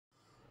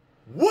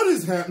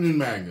is happening,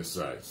 Magnus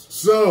sites?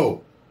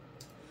 So,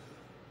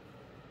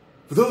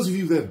 for those of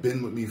you that have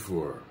been with me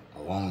for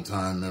a long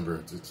time,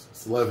 remember,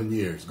 it's 11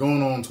 years,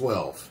 going on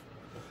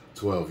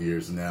 12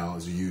 years now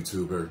as a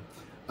YouTuber.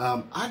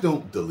 I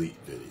don't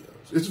delete videos.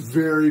 It's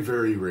very,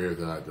 very rare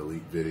that I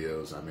delete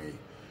videos. I mean,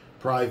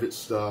 private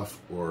stuff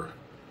or,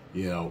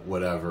 you know,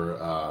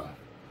 whatever.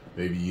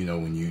 Maybe, you know,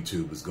 when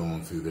YouTube is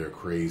going through their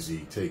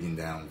crazy taking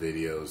down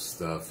videos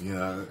stuff, you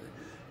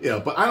know,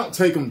 but I don't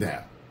take them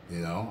down. You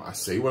know, I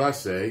say what I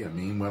say. I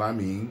mean what I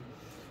mean.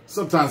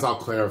 Sometimes I'll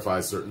clarify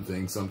certain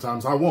things.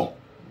 Sometimes I won't.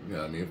 You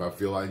know what I mean? If I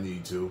feel I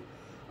need to,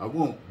 I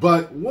won't.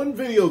 But one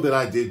video that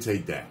I did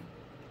take down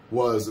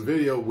was a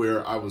video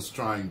where I was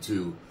trying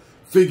to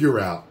figure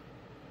out.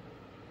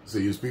 So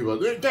these people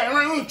are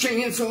Tyrone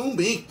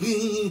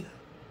transphobic.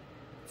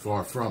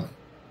 Far from it.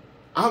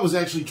 I was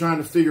actually trying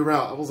to figure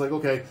out. I was like,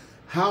 okay,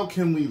 how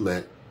can we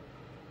let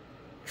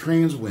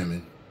trans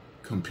women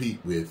compete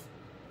with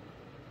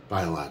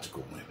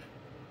biological women?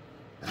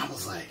 And I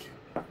was like,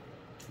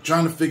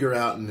 trying to figure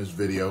out in this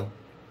video.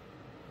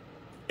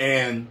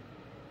 And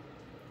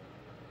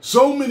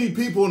so many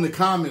people in the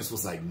comments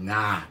was like,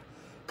 nah,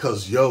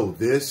 because, yo,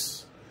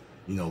 this,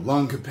 you know,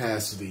 lung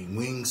capacity,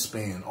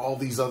 wingspan, all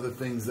these other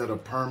things that are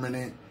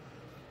permanent,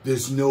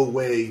 there's no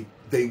way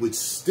they would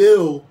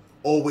still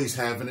always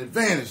have an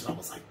advantage. And I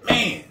was like,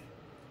 man,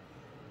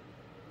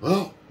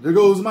 well, there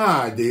goes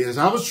my ideas.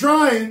 I was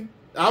trying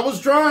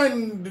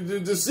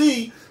to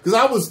see, because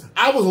I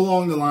was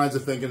along the lines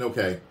of thinking,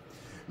 okay,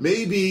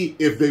 maybe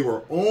if they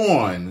were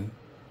on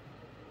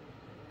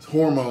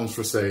hormones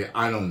for, say,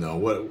 I don't know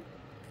what,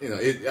 you know,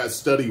 a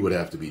study would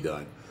have to be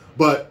done,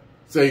 but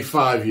say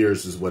 5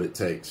 years is what it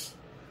takes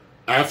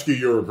after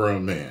you're a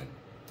grown man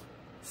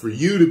for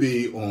you to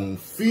be on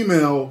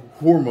female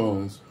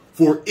hormones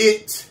for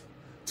it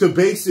to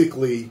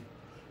basically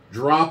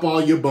drop all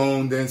your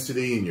bone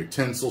density and your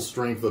tensile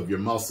strength of your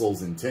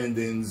muscles and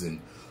tendons and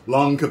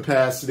lung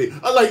capacity.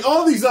 Like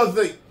all these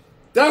other things.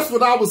 That's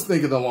what I was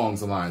thinking along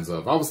the lines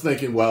of. I was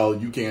thinking, well,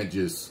 you can't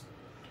just,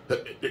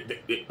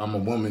 I'm a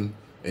woman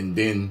and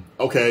then,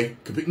 okay.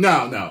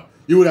 No.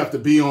 You would have to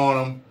be on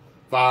them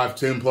 5,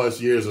 10 plus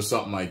years or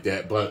something like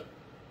that. But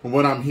from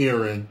what I'm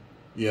hearing,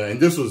 yeah, and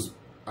this was,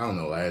 I don't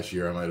know, last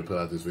year I might have put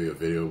out this year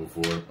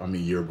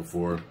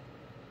before.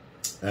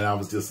 And I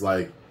was just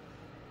like,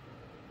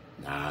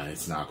 nah,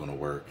 it's not going to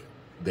work.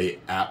 They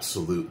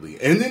absolutely,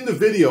 and in the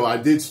video I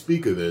did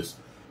speak of this,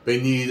 they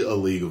need a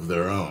league of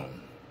their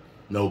own.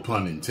 No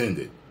pun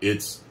intended.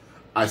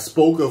 I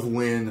spoke of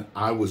when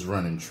I was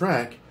running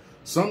track,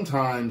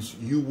 sometimes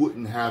you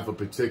wouldn't have a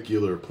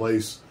particular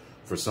place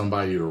for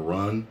somebody to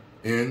run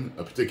in,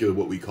 a particular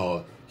what we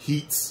call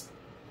heats.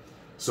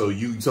 So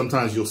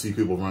sometimes you'll see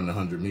people run the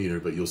 100-meter,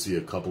 but you'll see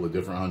a couple of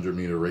different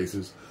 100-meter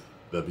races.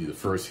 That'll be the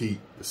first heat,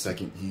 the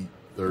second heat,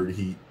 third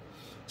heat.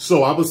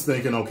 So I was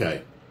thinking,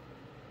 okay,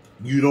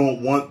 you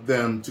don't want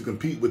them to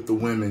compete with the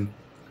women.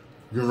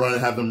 You're going to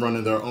have them run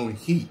in their own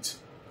heat.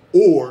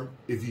 Or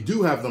if you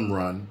do have them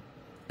run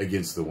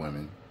against the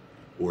women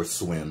or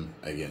swim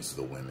against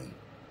the women,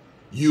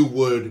 you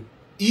would,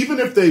 even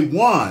if they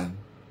won,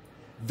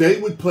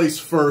 they would place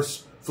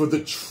first for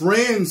the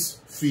trans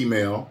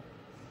female.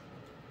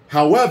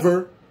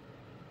 However,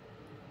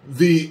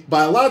 the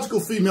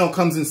biological female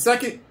comes in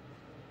second.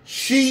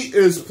 She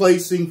is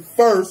placing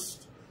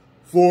first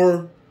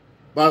for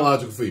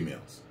biological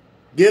females.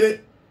 Get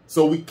it?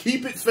 So we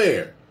keep it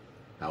fair.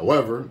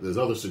 However, there's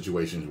other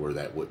situations where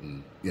that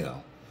wouldn't, you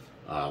know,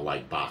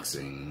 like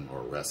boxing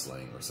or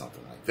wrestling or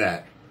something like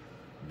that.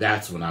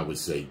 That's when I would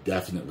say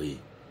definitely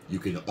you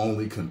can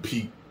only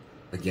compete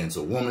against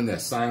a woman that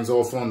signs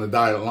off on the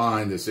dotted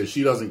line that says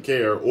she doesn't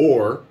care,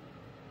 or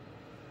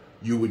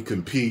you would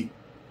compete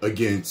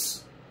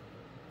against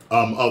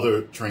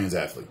other trans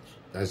athletes.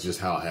 That's just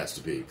how it has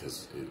to be,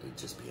 because it'd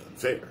just be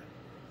unfair.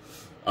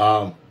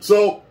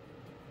 So,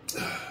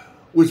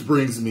 which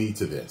brings me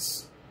to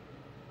this.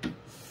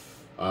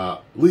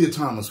 Lia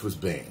Thomas was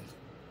banned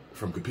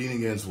from competing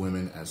against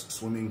women as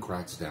swimming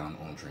cracks down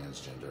on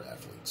transgender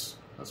athletes.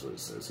 That's what it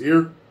says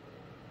here.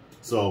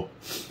 So,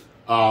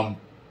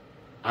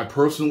 I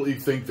personally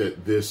think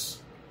that this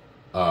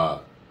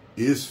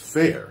is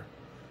fair,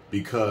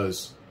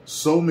 because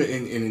so many,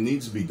 and it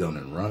needs to be done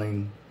in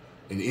running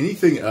and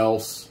anything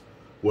else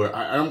where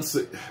I don't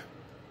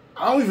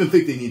even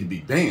think they need to be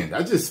banned.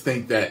 I just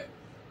think that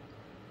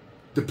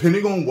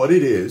depending on what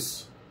it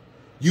is,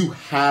 you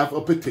have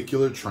a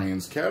particular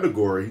trans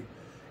category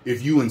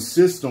if you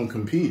insist on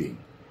competing.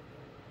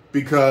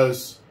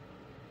 Because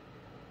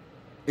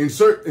in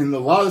a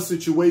lot of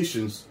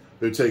situations,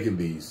 they're taking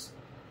these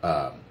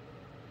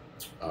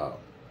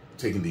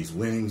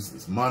winnings,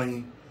 this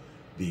money,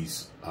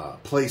 these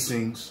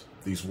placings,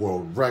 these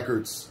world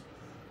records,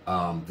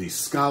 these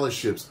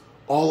scholarships,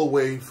 all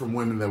away from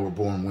women that were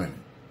born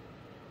women.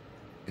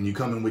 And you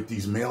come in with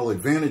these male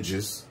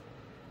advantages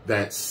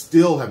that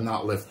still have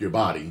not left your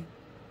body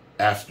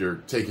after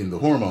taking the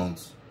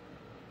hormones,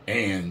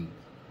 and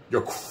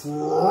you're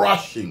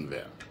crushing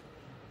them,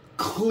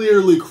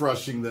 clearly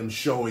crushing them,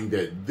 showing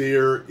that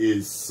there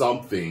is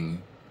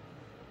something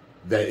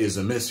that is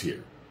amiss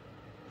here.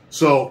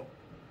 So,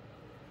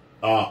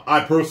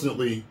 I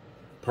personally,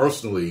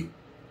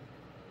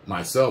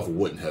 myself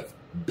wouldn't have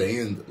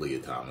banned Lia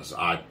Thomas.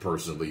 I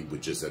personally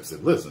would just have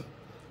said, listen,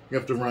 you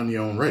have to run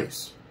your own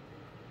race.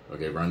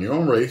 Okay, run your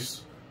own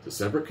race. It's a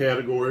separate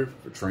category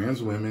for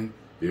trans women.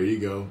 There you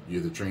go.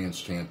 You're the trans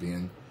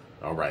champion.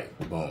 All right,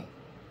 boom.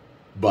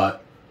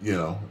 But, you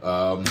know,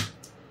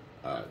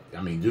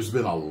 I mean, there's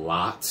been a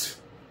lot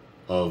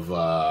of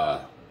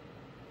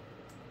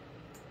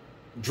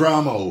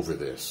drama over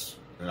this.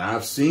 And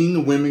I've seen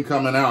the women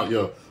coming out.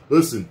 Yo,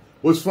 listen,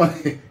 what's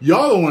funny,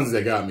 y'all the ones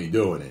that got me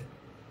doing it.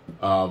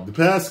 The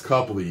past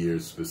couple of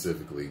years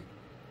specifically,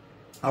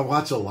 I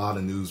watch a lot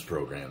of news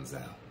programs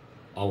now.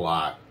 A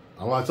lot.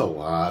 I watch a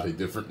lot of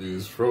different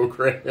news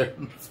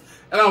programs.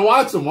 And I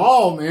watch them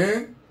all,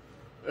 man.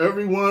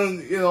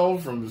 Everyone, you know,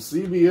 from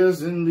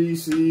CBS,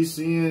 NBC,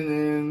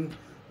 CNN,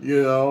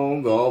 you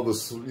know, all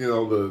the, you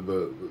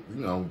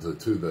know,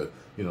 to the,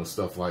 you know,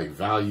 stuff like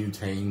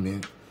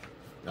Valuetainment,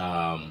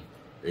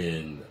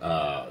 and,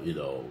 you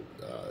know,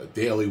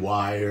 Daily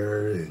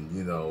Wire, and,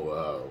 you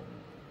know,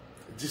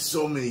 just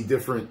so many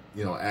different,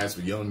 you know, Ask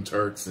the Young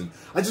Turks. And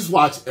I just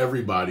watch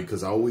everybody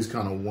because I always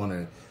kind of want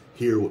to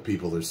hear what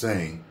people are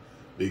saying,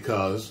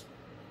 because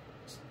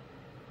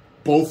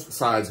both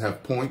sides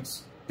have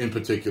points in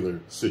particular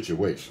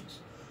situations.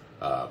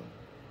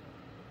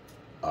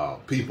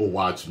 People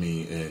watch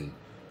me, and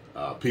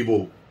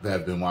people that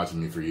have been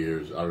watching me for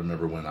years, I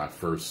remember when I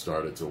first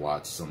started to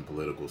watch some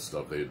political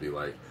stuff, they'd be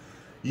like,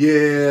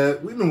 yeah,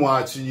 we've been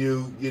watching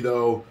you, you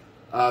know,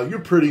 you're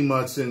pretty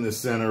much in the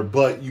center,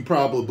 but you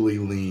probably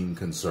lean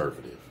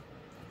conservative.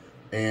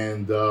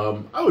 And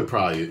I would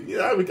probably,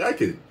 yeah, I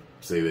could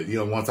say that, you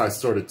know, once I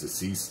started to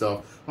see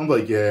stuff, I'm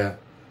like, yeah,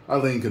 I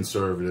lean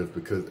conservative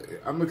because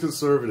I'm a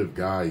conservative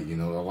guy. You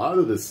know, a lot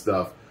of this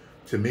stuff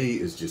to me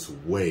is just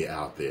way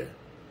out there.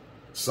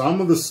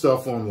 Some of the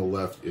stuff on the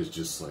left is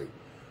just like,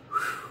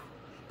 whew.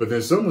 But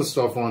then some of the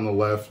stuff on the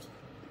left,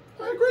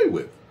 I agree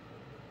with.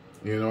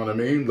 You know what I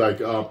mean?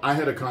 Like, I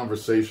had a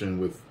conversation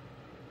with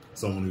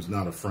someone who's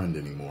not a friend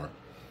anymore,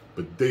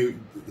 but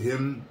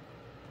him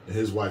and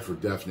his wife were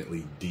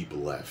definitely deep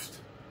left.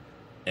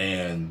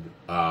 And,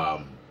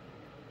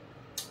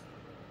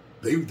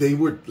 They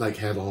were like,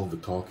 had all the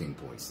talking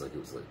points. Like, it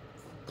was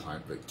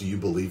like, do you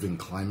believe in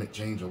climate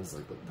change? I was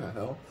like, what the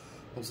hell?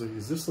 I was like,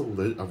 is this a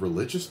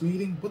religious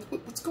meeting?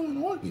 What's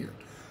going on here?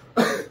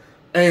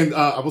 And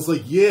I was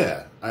like,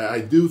 yeah, I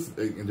do.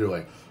 And they're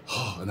like,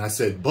 oh, and I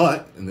said,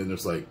 but, and then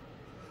there's like,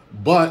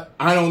 but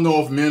I don't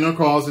know if men are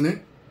causing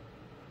it.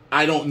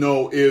 I don't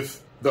know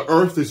if the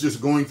earth is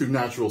just going through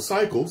natural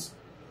cycles,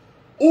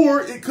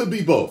 or it could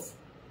be both.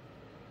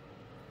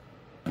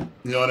 You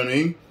know what I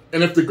mean?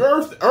 And if the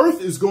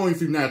earth is going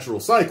through natural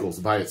cycles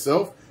by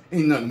itself,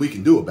 ain't nothing we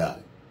can do about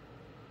it.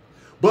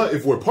 But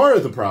if we're part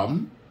of the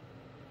problem,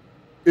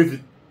 if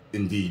it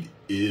indeed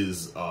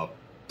is a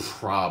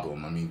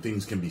problem, I mean,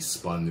 things can be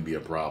spun to be a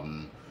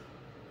problem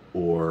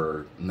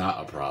or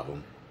not a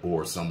problem,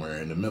 or somewhere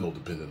in the middle,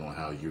 depending on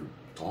how you're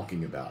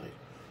talking about it.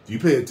 If you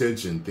pay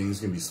attention,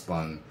 things can be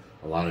spun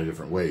a lot of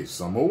different ways.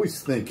 So I'm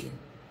always thinking.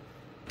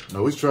 I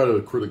always try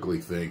to critically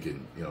think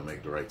and, you know,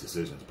 make the right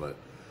decisions. But,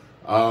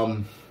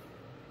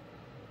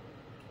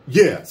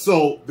 yeah,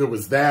 so there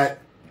was that,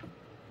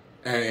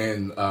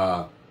 and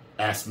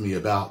asked me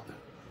about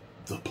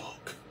the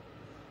book,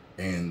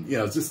 and, you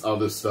know, just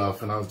other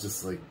stuff, and I was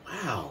just like,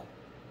 wow,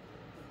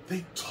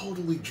 they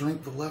totally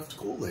drank the left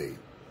Kool-Aid.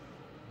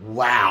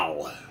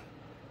 Wow.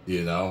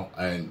 You know,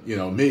 and, you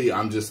know, me,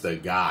 I'm just a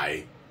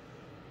guy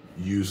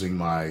using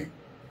my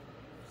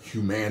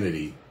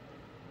humanity,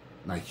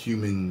 my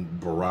human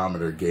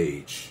barometer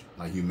gauge,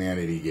 my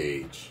humanity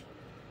gauge,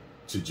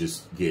 to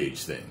just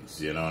gauge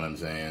things, you know what I'm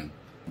saying?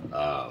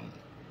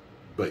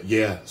 But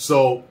yeah,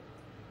 so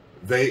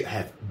they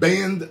have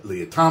banned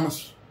Lia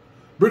Thomas.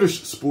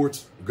 British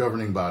sports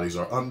governing bodies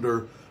are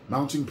under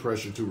mounting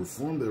pressure to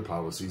reform their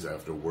policies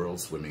after World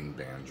Swimming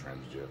banned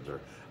transgender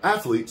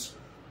athletes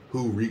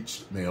who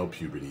reached male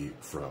puberty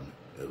from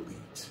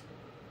elite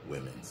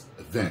women's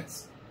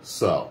events.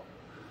 So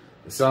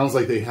it sounds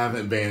like they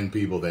haven't banned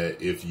people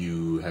that if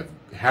you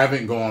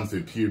haven't gone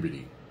through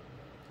puberty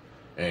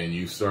and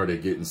you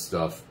started getting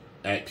stuff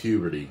at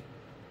puberty,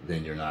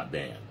 then you're not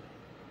banned.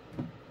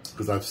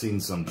 Because I've seen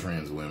some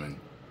trans women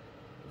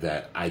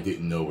that I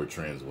didn't know were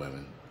trans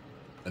women,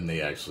 and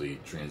they actually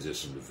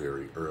transitioned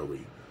very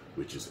early,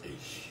 which is a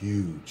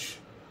huge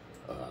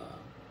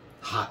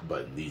hot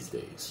button these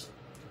days.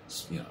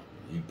 You know,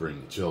 you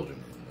bring the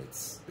children in,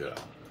 it's, you know.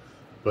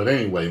 But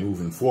anyway,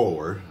 moving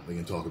forward, we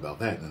can talk about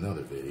that in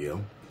another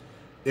video.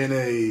 In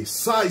a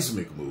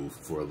seismic move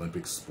for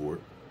Olympic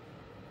sport,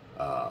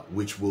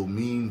 which will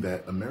mean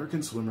that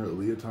American swimmer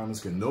Lia Thomas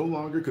can no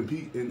longer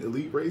compete in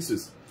elite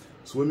races.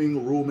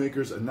 Swimming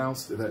rulemakers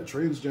announced that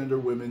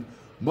transgender women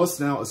must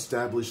now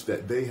establish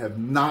that they have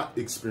not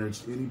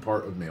experienced any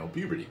part of male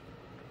puberty.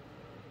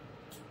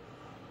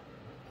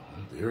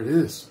 There it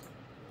is.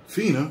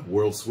 FINA,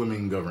 World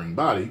Swimming governing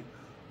body,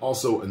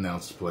 also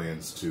announced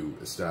plans to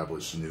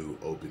establish a new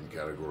open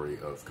category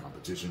of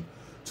competition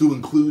to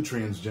include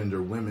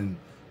transgender women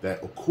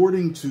that,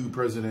 according to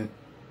President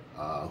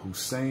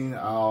Hussein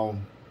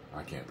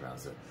I can't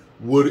pronounce it,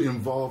 would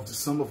involve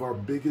some of our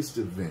biggest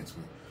events.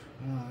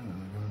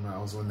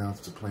 Also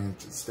announced a plan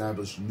to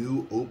establish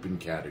new open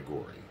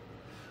category.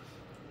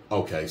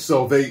 Okay,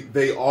 so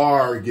they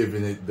are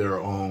giving it their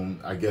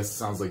own, I guess it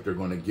sounds like they're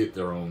going to get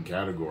their own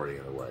category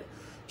in a way.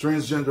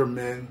 Transgender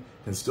men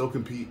can still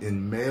compete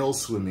in male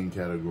swimming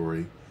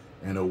category,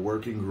 and a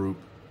working group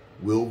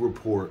will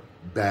report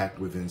back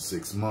within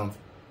 6 months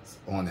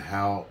on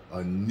how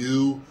a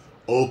new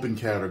open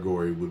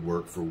category would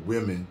work for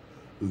women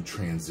who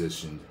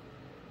transitioned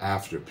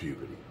after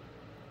puberty.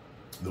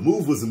 The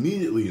move was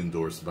immediately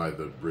endorsed by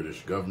the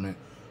British government,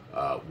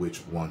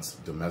 which wants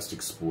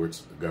domestic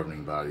sports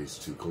governing bodies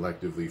to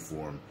collectively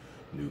form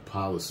new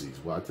policies.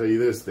 Well, I tell you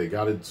this, they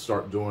got to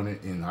start doing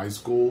it in high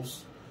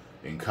schools,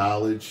 in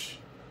college,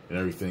 and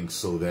everything,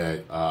 so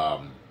that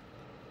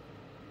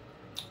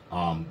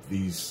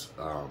these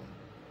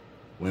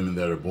women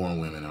that are born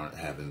women aren't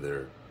having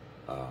their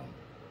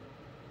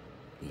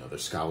their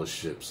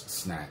scholarships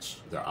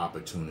snatched, their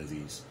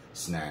opportunities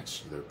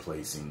snatched, their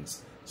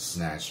placings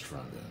snatched from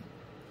them.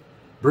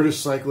 British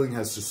Cycling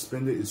has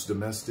suspended its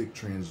domestic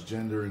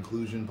transgender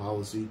inclusion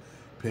policy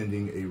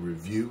pending a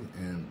review,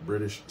 and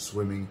British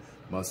Swimming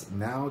must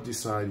now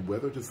decide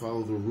whether to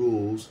follow the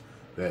rules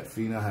that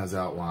FINA has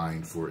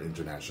outlined for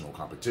international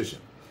competition.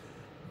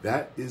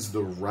 That is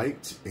the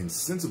right and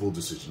sensible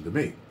decision to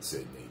make,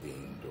 said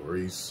Nadine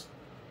Dorries,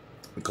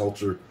 the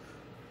Culture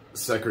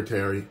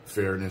Secretary.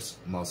 Fairness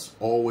must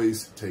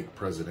always take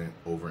precedent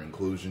over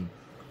inclusion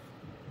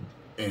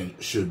and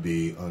should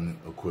be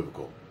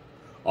unequivocal.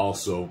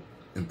 Also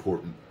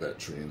important that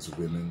trans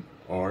women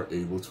are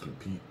able to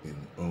compete in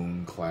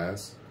own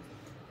class.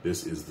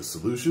 This is the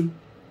solution.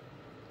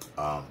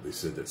 They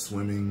said that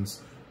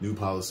swimming's new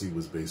policy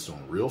was based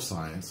on real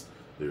science.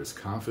 There is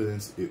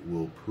confidence it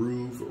will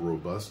prove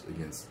robust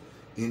against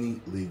any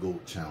legal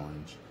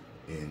challenge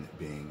in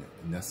being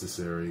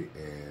necessary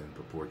and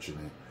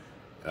proportionate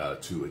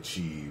to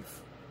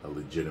achieve a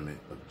legitimate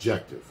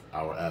objective.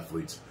 Our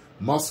athletes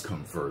must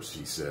come first,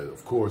 he said.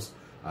 Of course,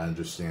 I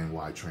understand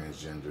why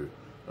transgender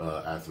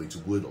athletes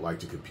would like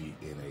to compete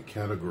in a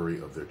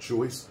category of their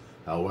choice.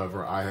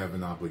 However, I have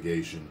an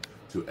obligation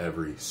to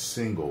every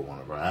single one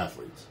of our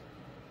athletes.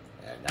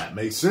 And that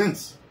makes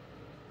sense.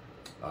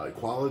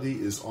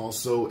 Equality is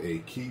also a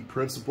key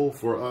principle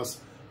for us.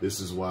 This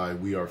is why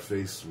we are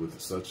faced with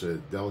such a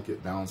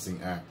delicate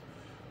balancing act.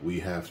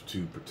 We have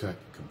to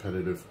protect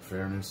competitive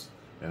fairness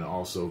and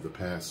also the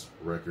past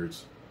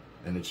records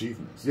and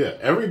achievements. Yeah,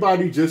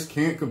 everybody just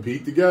can't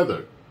compete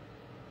together.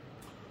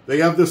 They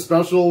have the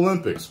Special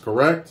Olympics,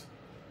 correct?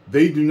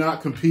 They do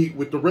not compete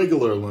with the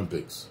regular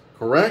Olympics,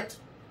 correct?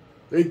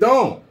 They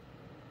don't.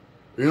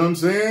 You know what I'm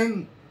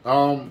saying?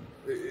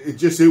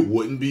 It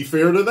wouldn't be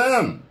fair to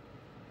them,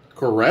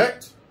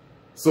 correct?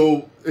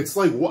 So it's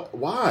like,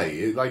 why?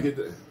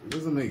 It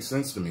doesn't make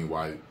sense to me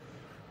why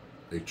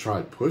they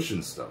tried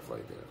pushing stuff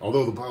like that.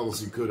 Although the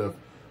policy could have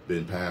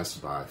been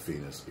passed by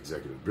FINA's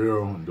Executive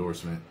Bureau,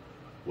 endorsement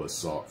was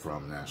sought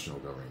from national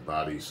governing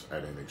bodies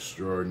at an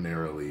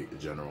extraordinarily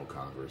general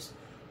Congress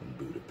in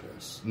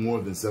Budapest.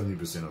 More than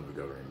 70% of the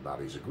governing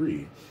bodies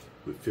agreed,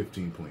 with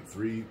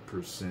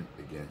 15.3%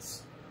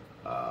 against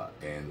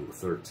and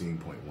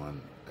 13.1%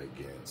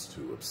 against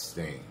to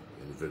abstain.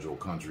 Individual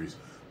countries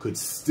could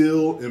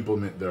still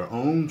implement their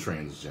own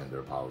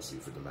transgender policy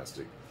for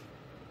domestic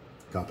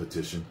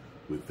competition,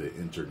 with the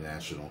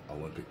International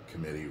Olympic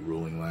Committee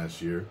ruling last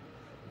year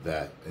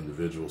that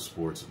individual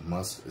sports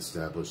must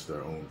establish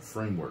their own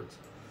frameworks.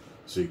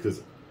 See,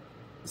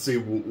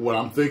 what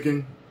I'm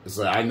thinking is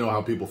that I know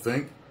how people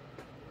think.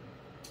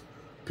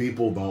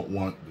 People don't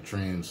want the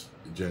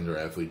transgender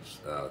athletes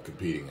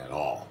competing at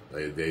all.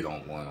 They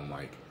don't want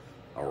them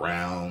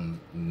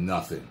around,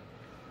 nothing.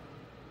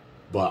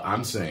 But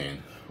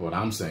what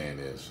I'm saying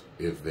is,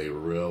 if they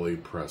really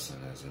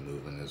pressing this and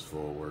moving this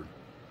forward,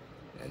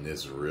 and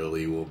this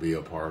really will be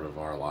a part of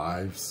our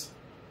lives,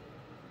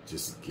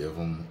 just give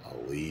them a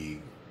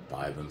league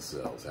by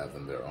themselves. Have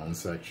them their own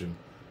section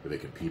where they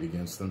compete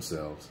against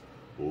themselves.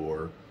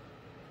 Or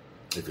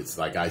if it's,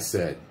 like I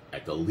said,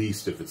 at the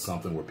least, if it's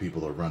something where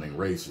people are running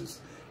races,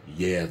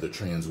 yeah, the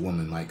trans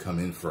woman might come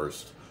in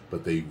first,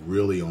 but they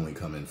really only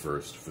come in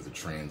first for the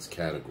trans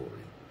category.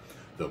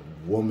 The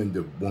woman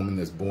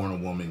that's born a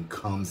woman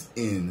comes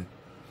in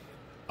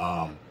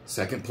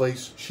second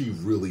place. She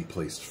really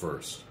placed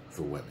first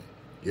for women.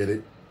 Get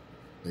it?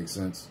 Makes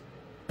sense?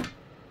 All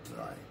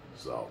right.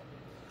 So,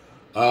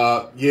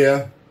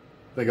 yeah,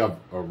 I think I've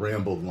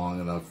rambled long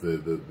enough.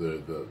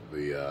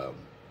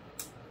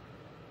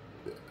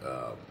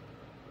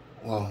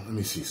 Well, let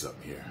me see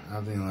something here.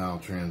 How do you allow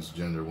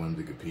transgender women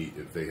to compete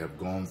if they have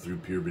gone through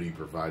puberty,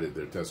 provided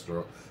their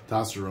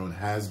testosterone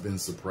has been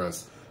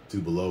suppressed to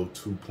below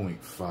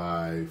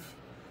 2.5?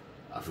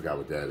 I forgot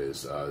what that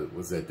is.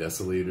 Was that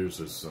deciliters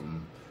or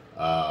something?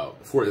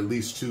 For at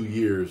least 2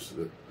 years.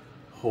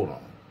 Hold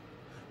on.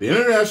 The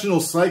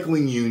International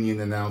Cycling Union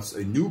announced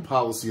a new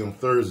policy on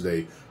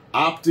Thursday,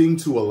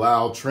 opting to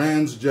allow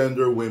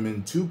transgender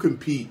women to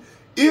compete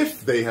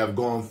if they have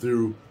gone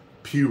through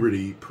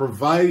puberty,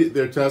 provided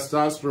their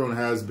testosterone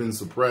has been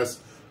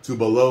suppressed to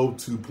below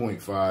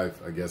 2.5,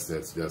 I guess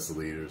that's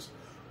deciliters,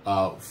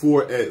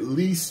 for at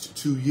least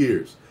 2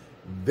 years.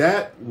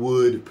 That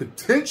would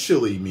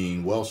potentially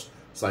mean Welsh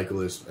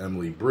cyclist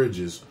Emily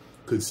Bridges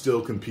could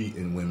still compete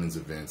in women's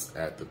events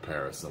at the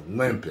Paris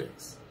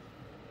Olympics.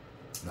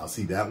 Now,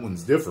 see, that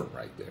one's different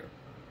right there.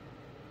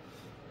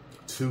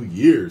 2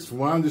 years. From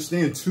what I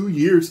understand, 2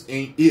 years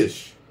ain't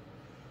ish.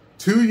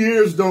 2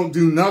 years don't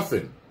do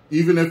nothing,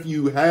 even if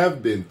you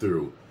have been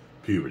through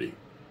puberty.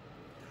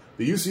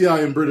 The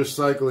UCI in British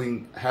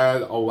cycling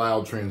had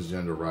allowed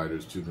transgender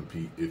riders to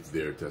compete if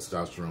their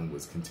testosterone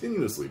was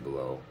continuously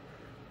below,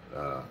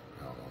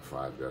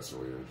 5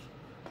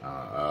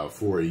 deciliters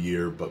for a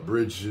year. But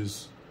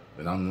Bridges,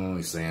 and I'm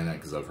only saying that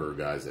because I've heard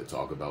guys that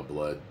talk about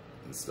blood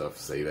and stuff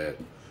say that,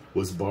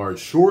 was barred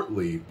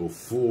shortly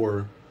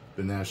before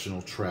the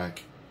National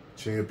Track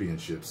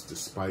Championships,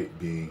 despite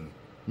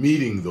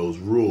meeting those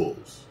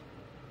rules.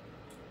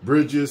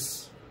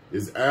 Bridges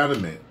is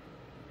adamant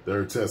that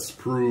her tests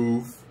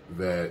prove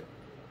that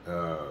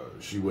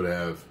she would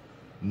have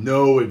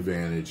no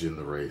advantage in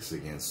the race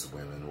against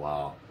women,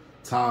 while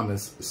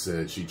Thomas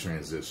said she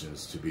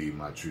transitions to be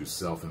my true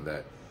self and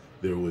that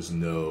there was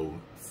no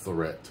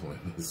threat to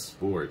women's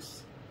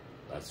sports.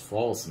 That's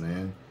false,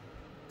 man.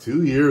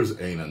 2 years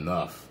ain't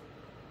enough.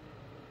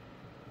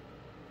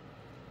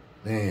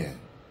 Man.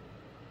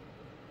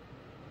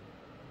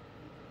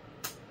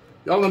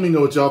 Y'all let me know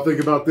what y'all think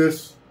about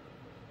this.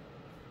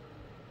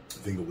 I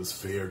think it was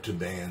fair to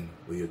ban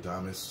Lia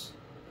Thomas.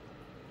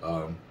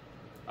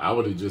 I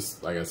would have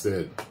just, like I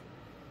said,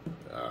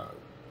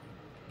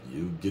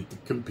 you get to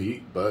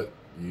compete, but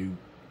you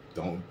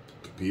don't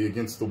compete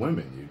against the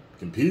women. You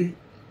compete,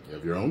 you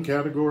have your own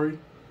category,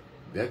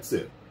 that's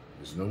it.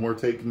 There's no more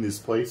taking these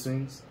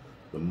placings,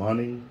 the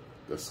money,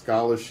 the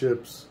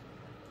scholarships,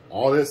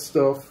 all that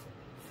stuff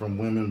from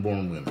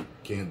women-born women.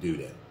 Can't do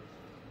that.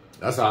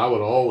 That's how I would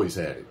have always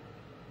had it.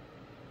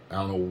 I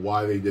don't know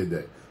why they did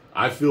that.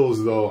 I feel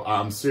as though,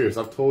 I'm serious,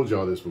 I've told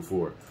y'all this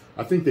before,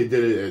 I think they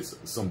did it as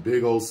some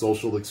big old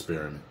social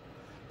experiment,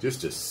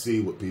 just to see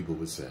what people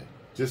would say,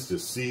 just to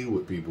see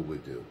what people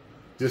would do,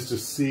 just to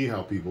see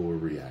how people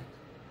would react.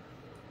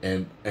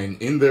 And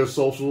in their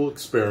social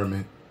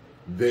experiment,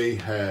 they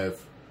have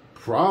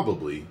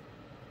probably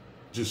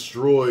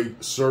destroyed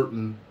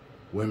certain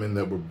women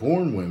that were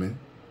born women.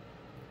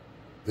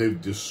 They've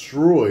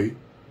destroyed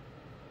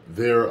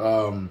their,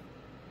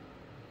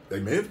 they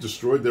may have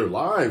destroyed their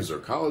lives or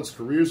college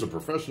careers or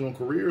professional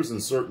careers in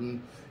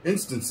certain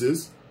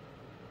instances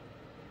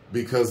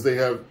because they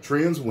have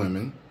trans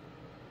women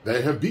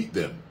that have beat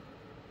them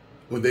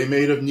when they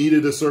may have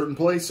needed a certain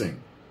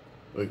placing.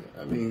 Like,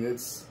 I mean,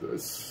 it's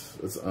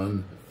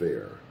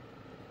unfair.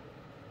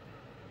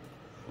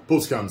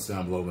 Post comments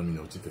down below. Let me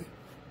know what you think.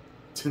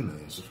 10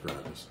 million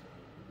subscribers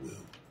will